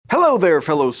Hello there,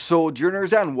 fellow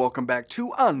sojourners, and welcome back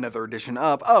to another edition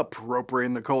of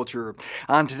Appropriating the Culture.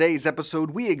 On today's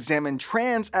episode, we examine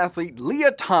trans athlete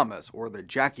Lia Thomas, or the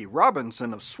Jackie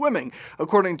Robinson of swimming,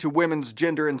 according to women's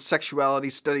gender and sexuality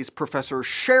studies professor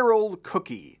Cheryl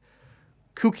Kooky.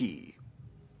 Kooky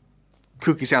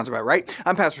sounds about right.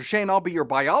 I'm Pastor Shane. I'll be your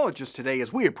biologist today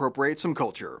as we appropriate some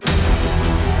culture.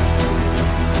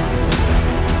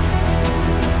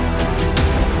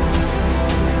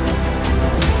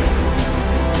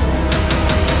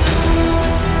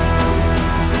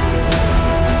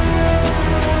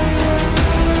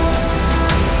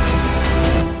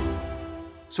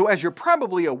 So as you're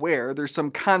probably aware, there's some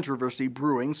controversy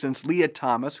brewing since Lia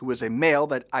Thomas, who is a male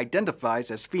that identifies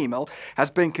as female,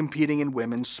 has been competing in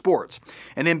women's sports.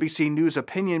 An NBC News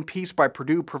opinion piece by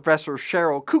Purdue professor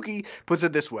Cheryl Kooky puts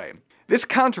it this way. This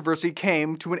controversy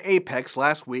came to an apex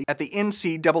last week at the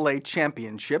NCAA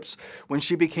Championships when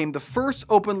she became the first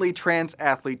openly trans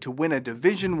athlete to win a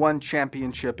Division I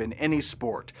championship in any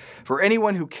sport. For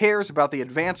anyone who cares about the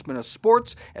advancement of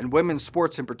sports, and women's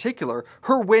sports in particular,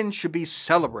 her win should be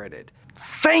celebrated.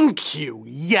 Thank you!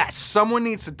 Yes, someone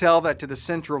needs to tell that to the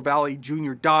Central Valley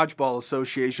Junior Dodgeball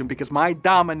Association because my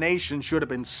domination should have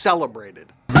been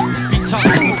celebrated.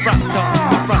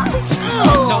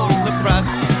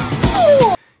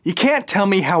 You can't tell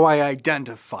me how I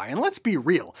identify, and let's be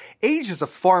real, age is a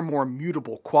far more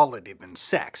mutable quality than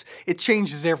sex. It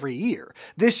changes every year.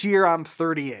 This year I'm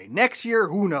 38. Next year,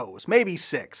 who knows, maybe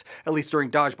 6, at least during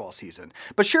dodgeball season.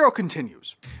 But Cheryl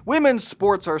continues, women's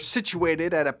sports are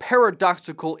situated at a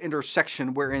paradoxical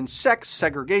intersection wherein sex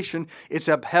segregation is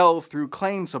upheld through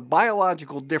claims of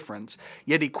biological difference,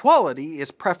 yet equality is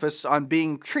prefaced on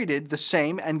being treated the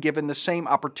same and given the same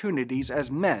opportunities as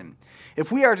men.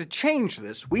 If we are to change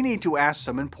this, we need to ask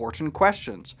some important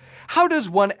questions. How does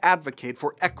one advocate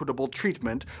for equitable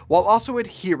treatment while also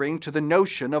adhering to the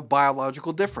notion of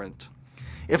biological difference?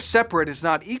 If separate is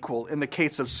not equal in the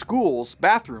case of schools,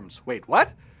 bathrooms, wait,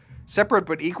 what? Separate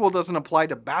but equal doesn't apply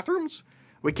to bathrooms?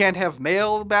 We can't have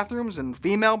male bathrooms and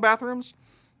female bathrooms?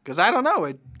 Because I don't know,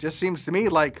 it just seems to me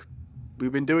like we've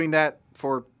been doing that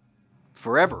for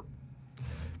forever.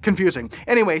 Confusing.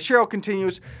 Anyway, Cheryl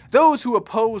continues, those who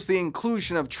oppose the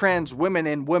inclusion of trans women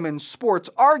in women's sports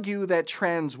argue that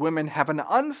trans women have an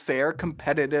unfair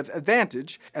competitive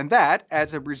advantage and that,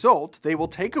 as a result, they will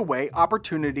take away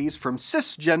opportunities from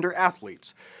cisgender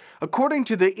athletes. According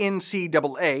to the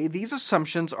NCAA, these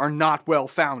assumptions are not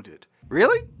well-founded.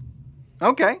 Really?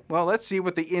 Okay, well, let's see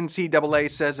what the NCAA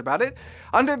says about it.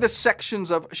 Under the sections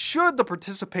of should the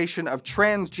participation of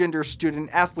transgender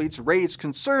student athletes raise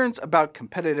concerns about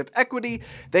competitive equity,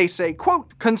 they say,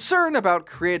 quote, concern about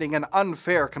creating an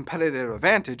unfair competitive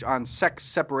advantage on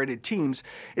sex-separated teams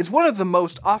is one of the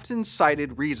most often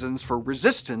cited reasons for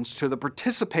resistance to the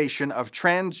participation of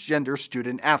transgender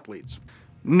student athletes.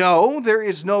 No, there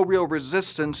is no real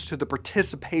resistance to the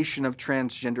participation of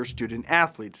transgender student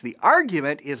athletes. The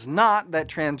argument is not that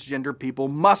transgender people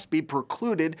must be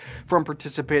precluded from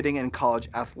participating in college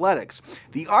athletics.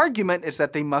 The argument is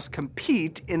that they must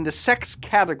compete in the sex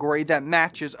category that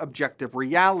matches objective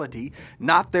reality,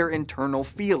 not their internal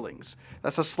feelings.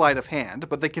 That's a sleight of hand,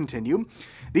 but they continue.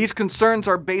 These concerns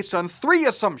are based on 3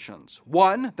 assumptions.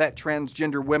 1, that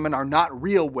transgender women are not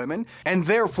real women, and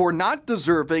therefore not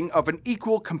deserving of an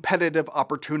equal competitive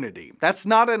opportunity. That's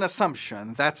not an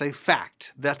assumption, that's a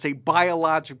fact. That's a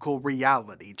biological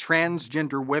reality.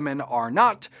 Transgender women are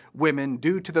not women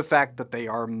due to the fact that they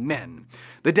are men.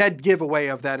 The dead giveaway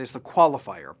of that is the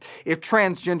qualifier. If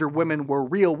transgender women were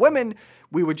real women,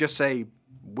 we would just say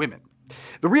women.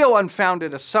 The real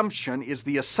unfounded assumption is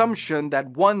the assumption that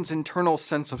one's internal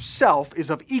sense of self is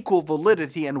of equal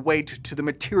validity and weight to the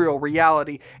material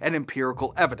reality and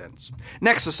empirical evidence.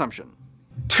 Next assumption.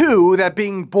 2, that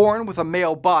being born with a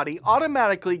male body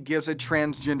automatically gives a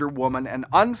transgender woman an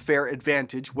unfair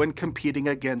advantage when competing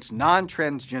against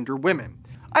non-transgender women.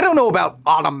 I don't know about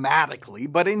automatically,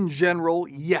 but in general,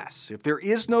 yes. If there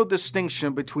is no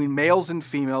distinction between males and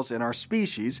females in our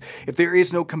species, if there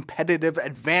is no competitive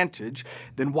advantage,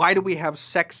 then why do we have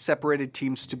sex-separated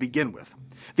teams to begin with?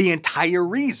 The entire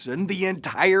reason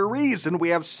we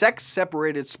have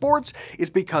sex-separated sports is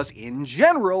because, in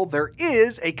general, there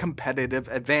is a competitive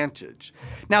advantage.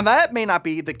 Now, that may not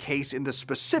be the case in the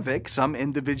specific. Some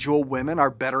individual women are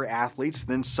better athletes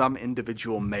than some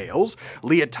individual males.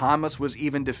 Lia Thomas was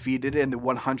even defeated in the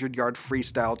 100-yard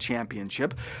freestyle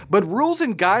championship. But rules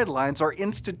and guidelines are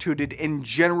instituted in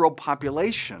general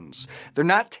populations. They're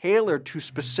not tailored to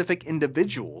specific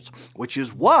individuals, which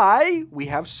is why we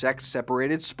have sex-separated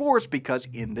separated sports because,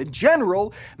 in the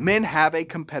general, men have a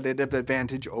competitive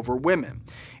advantage over women.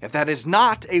 If that is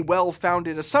not a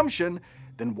well-founded assumption,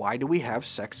 then why do we have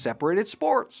sex-separated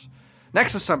sports?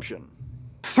 Next assumption.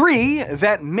 3,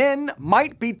 that men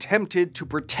might be tempted to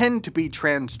pretend to be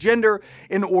transgender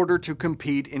in order to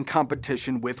compete in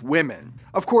competition with women.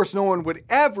 Of course, no one would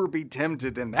ever be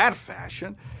tempted in that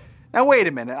fashion. Now wait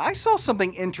a minute, I saw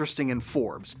something interesting in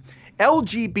Forbes.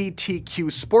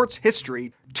 LGBTQ sports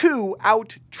history, 2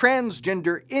 out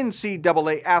transgender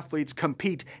NCAA athletes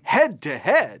compete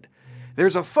head-to-head.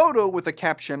 There's a photo with a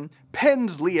caption,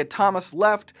 Penn's Leah Thomas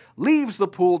left, leaves the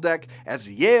pool deck as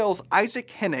Yale's Isaac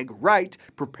Hennig right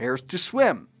prepares to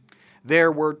swim.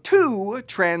 There were 2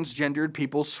 transgendered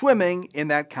people swimming in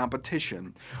that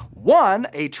competition. One,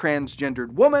 a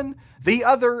transgendered woman, the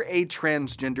other, a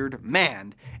transgendered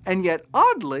man. And yet,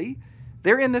 oddly,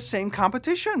 they're in the same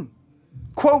competition.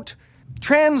 Quote,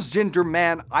 transgender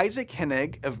man Isaac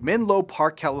Hennig of Menlo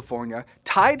Park, California,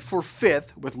 tied for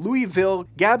 5th with Louisville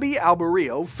Gabby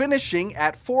Alberio, finishing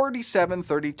at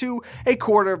 47:32, a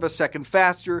quarter of a second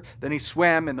faster than he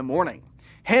swam in the morning.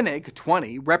 Hennig,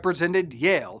 20, represented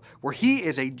Yale, where he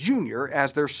is a junior,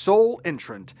 as their sole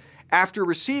entrant. After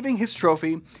receiving his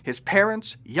trophy, his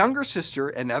parents, younger sister,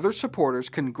 and other supporters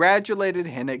congratulated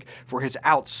Hennig for his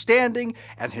outstanding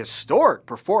and historic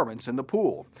performance in the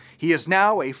pool. He is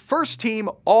now a first-team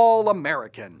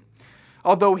All-American.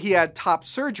 Although he had top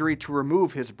surgery to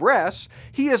remove his breasts,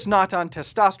 he is not on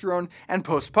testosterone and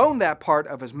postponed that part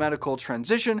of his medical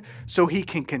transition so he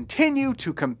can continue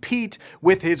to compete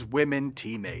with his women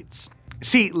teammates.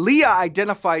 See, Leah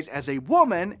identifies as a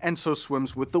woman and so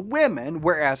swims with the women,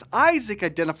 whereas Isaac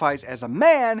identifies as a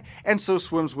man and so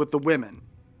swims with the women.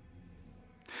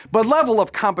 But level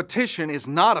of competition is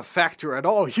not a factor at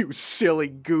all, you silly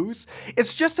goose.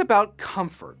 It's just about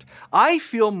comfort. I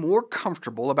feel more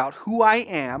comfortable about who I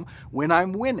am when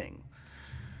I'm winning.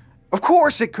 Of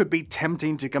course, it could be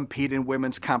tempting to compete in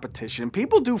women's competition.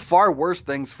 People do far worse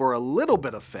things for a little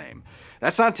bit of fame.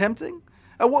 That's not tempting?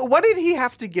 What did he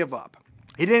have to give up?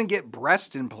 He didn't get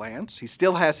breast implants. He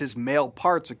still has his male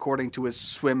parts, according to his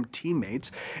swim teammates.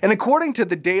 And according to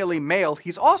the Daily Mail,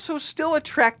 he's also still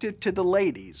attracted to the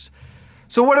ladies.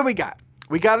 So what do we got?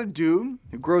 We got a dude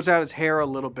who grows out his hair a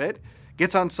little bit,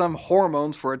 gets on some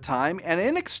hormones for a time, and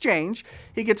in exchange,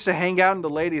 he gets to hang out in the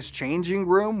ladies' changing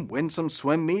room, win some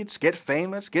swim meets, get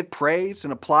famous, get praised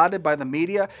and applauded by the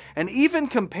media, and even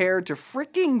compared to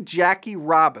freaking Jackie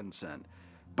Robinson.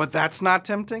 But that's not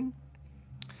tempting?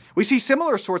 We see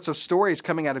similar sorts of stories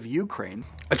coming out of Ukraine.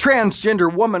 A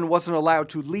transgender woman wasn't allowed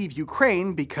to leave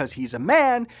Ukraine because he's a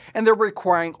man, and they're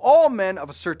requiring all men of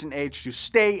a certain age to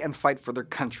stay and fight for their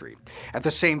country. At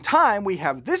the same time, we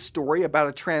have this story about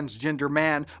a transgender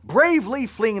man bravely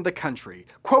fleeing the country.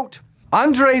 Quote,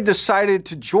 Andre decided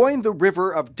to join the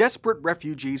river of desperate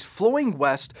refugees flowing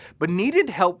west, but needed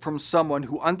help from someone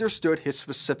who understood his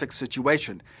specific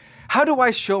situation. How do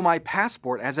I show my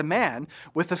passport as a man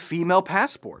with a female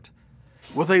passport?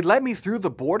 Will they let me through the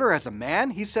border as a man,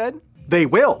 he said. They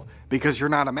will, because you're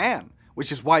not a man,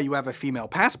 which is why you have a female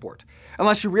passport.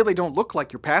 Unless you really don't look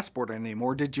like your passport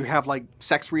anymore. Did you have,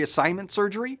 sex reassignment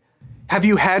surgery? Have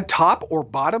you had top or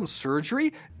bottom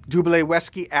surgery?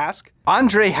 Dubileweski asked.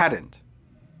 Andre hadn't.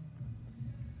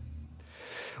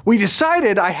 We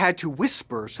decided I had to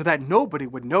whisper so that nobody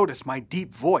would notice my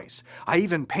deep voice. I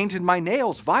even painted my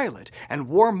nails violet and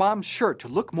wore Mom's shirt to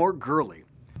look more girly.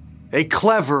 A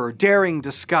clever, daring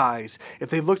disguise. If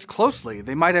they looked closely,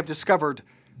 they might have discovered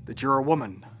that you're a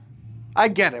woman. I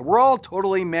get it. We're all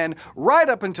totally men right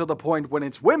up until the point when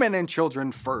it's women and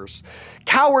children first.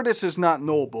 Cowardice is not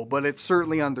noble, but it's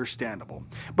certainly understandable.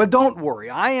 But don't worry,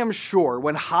 I am sure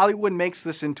when Hollywood makes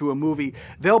this into a movie,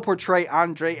 they'll portray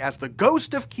Andre as the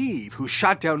ghost of Kyiv who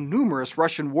shot down numerous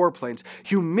Russian warplanes,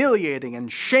 humiliating and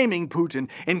shaming Putin,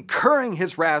 incurring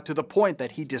his wrath to the point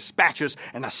that he dispatches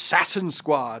an assassin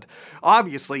squad.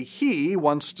 Obviously, he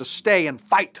wants to stay and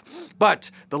fight,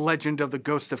 but the legend of the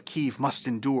ghost of Kyiv must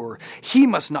endure. He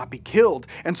must not be killed,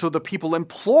 and so the people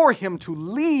implore him to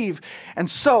leave.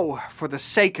 And so, for the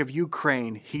sake of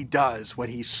Ukraine, he does what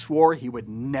he swore he would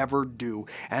never do,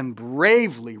 and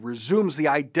bravely resumes the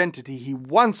identity he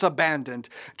once abandoned,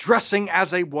 dressing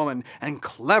as a woman, and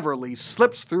cleverly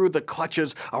slips through the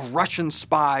clutches of Russian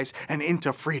spies and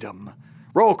into freedom.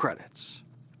 Roll credits.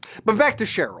 But back to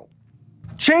Cheryl.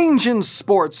 Change in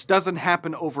sports doesn't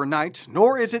happen overnight,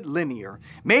 nor is it linear.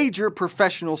 Major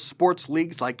professional sports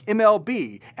leagues like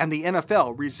MLB and the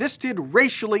NFL resisted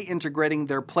racially integrating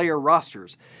their player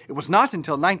rosters. It was not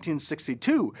until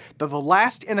 1962 that the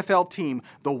last NFL team,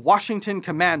 the Washington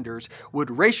Commanders, would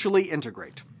racially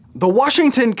integrate. The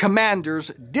Washington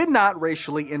Commanders did not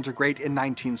racially integrate in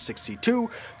 1962.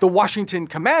 The Washington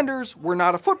Commanders were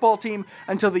not a football team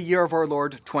until the year of our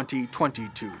Lord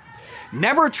 2022.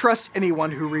 Never trust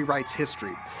anyone who rewrites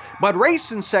history. But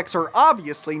race and sex are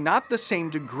obviously not the same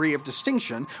degree of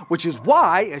distinction, which is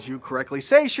why, as you correctly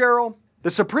say, Cheryl, the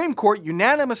Supreme Court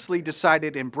unanimously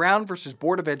decided in Brown v.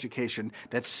 Board of Education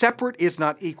that separate is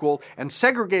not equal and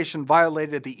segregation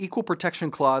violated the Equal Protection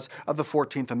Clause of the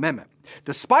 14th Amendment.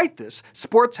 Despite this,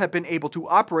 sports have been able to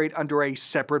operate under a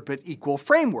separate but equal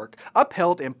framework,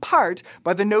 upheld in part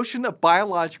by the notion of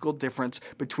biological difference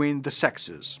between the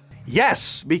sexes.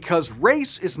 Yes, because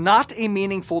race is not a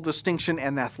meaningful distinction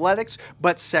in athletics,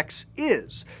 but sex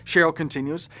is. Cheryl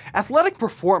continues, athletic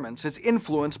performance is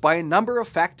influenced by a number of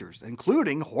factors,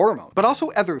 including hormones, but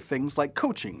also other things like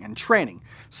coaching and training,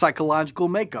 psychological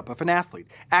makeup of an athlete,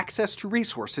 access to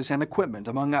resources and equipment,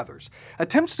 among others.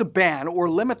 Attempts to ban or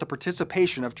limit the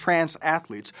participation of trans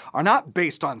athletes are not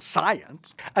based on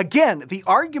science. Again, the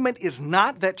argument is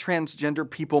not that transgender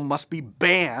people must be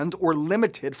banned or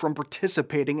limited from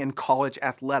participating in college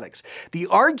athletics. The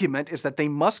argument is that they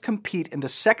must compete in the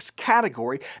sex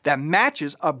category that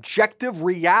matches objective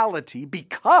reality,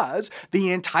 because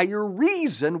the entire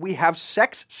reason we have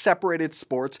sex-separated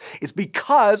sports is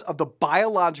because of the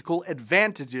biological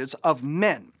advantages of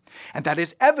men. And that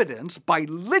is evidenced by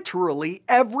literally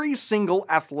every single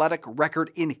athletic record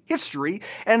in history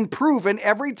and proven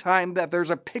every time that there's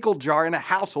a pickle jar in a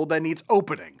household that needs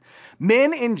opening.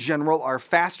 Men in general are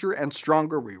faster and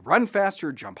stronger. We run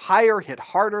faster, jump higher, hit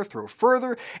harder, throw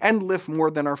further, and lift more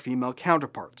than our female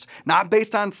counterparts. Not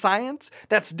based on science,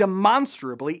 that's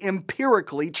demonstrably,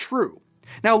 empirically true.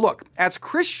 Now look, as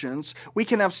Christians, we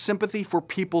can have sympathy for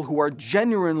people who are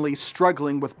genuinely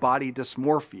struggling with body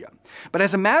dysmorphia. But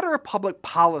as a matter of public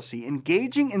policy,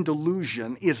 engaging in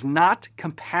delusion is not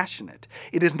compassionate.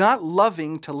 It is not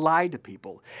loving to lie to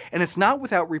people, and it's not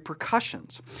without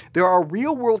repercussions. There are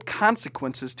real-world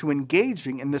consequences to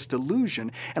engaging in this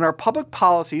delusion, and our public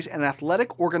policies and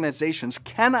athletic organizations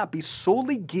cannot be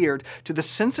solely geared to the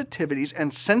sensitivities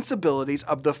and sensibilities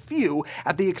of the few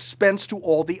at the expense to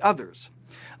all the others.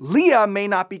 Leah may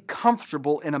not be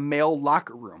comfortable in a male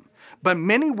locker room, but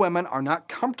many women are not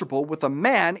comfortable with a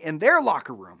man in their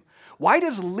locker room. Why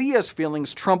does Leah's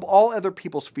feelings trump all other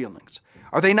people's feelings?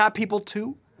 Are they not people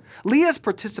too? Leah's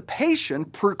participation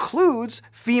precludes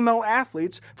female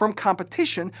athletes from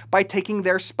competition by taking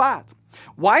their spot.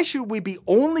 Why should we be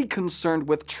only concerned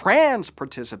with trans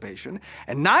participation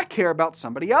and not care about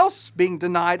somebody else being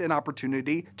denied an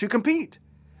opportunity to compete?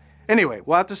 Anyway,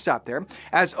 we'll have to stop there.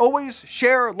 As always,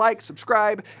 share, like,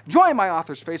 subscribe, join my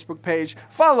author's Facebook page,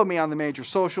 follow me on the major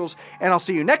socials, and I'll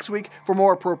see you next week for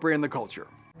more Appropriating the Culture.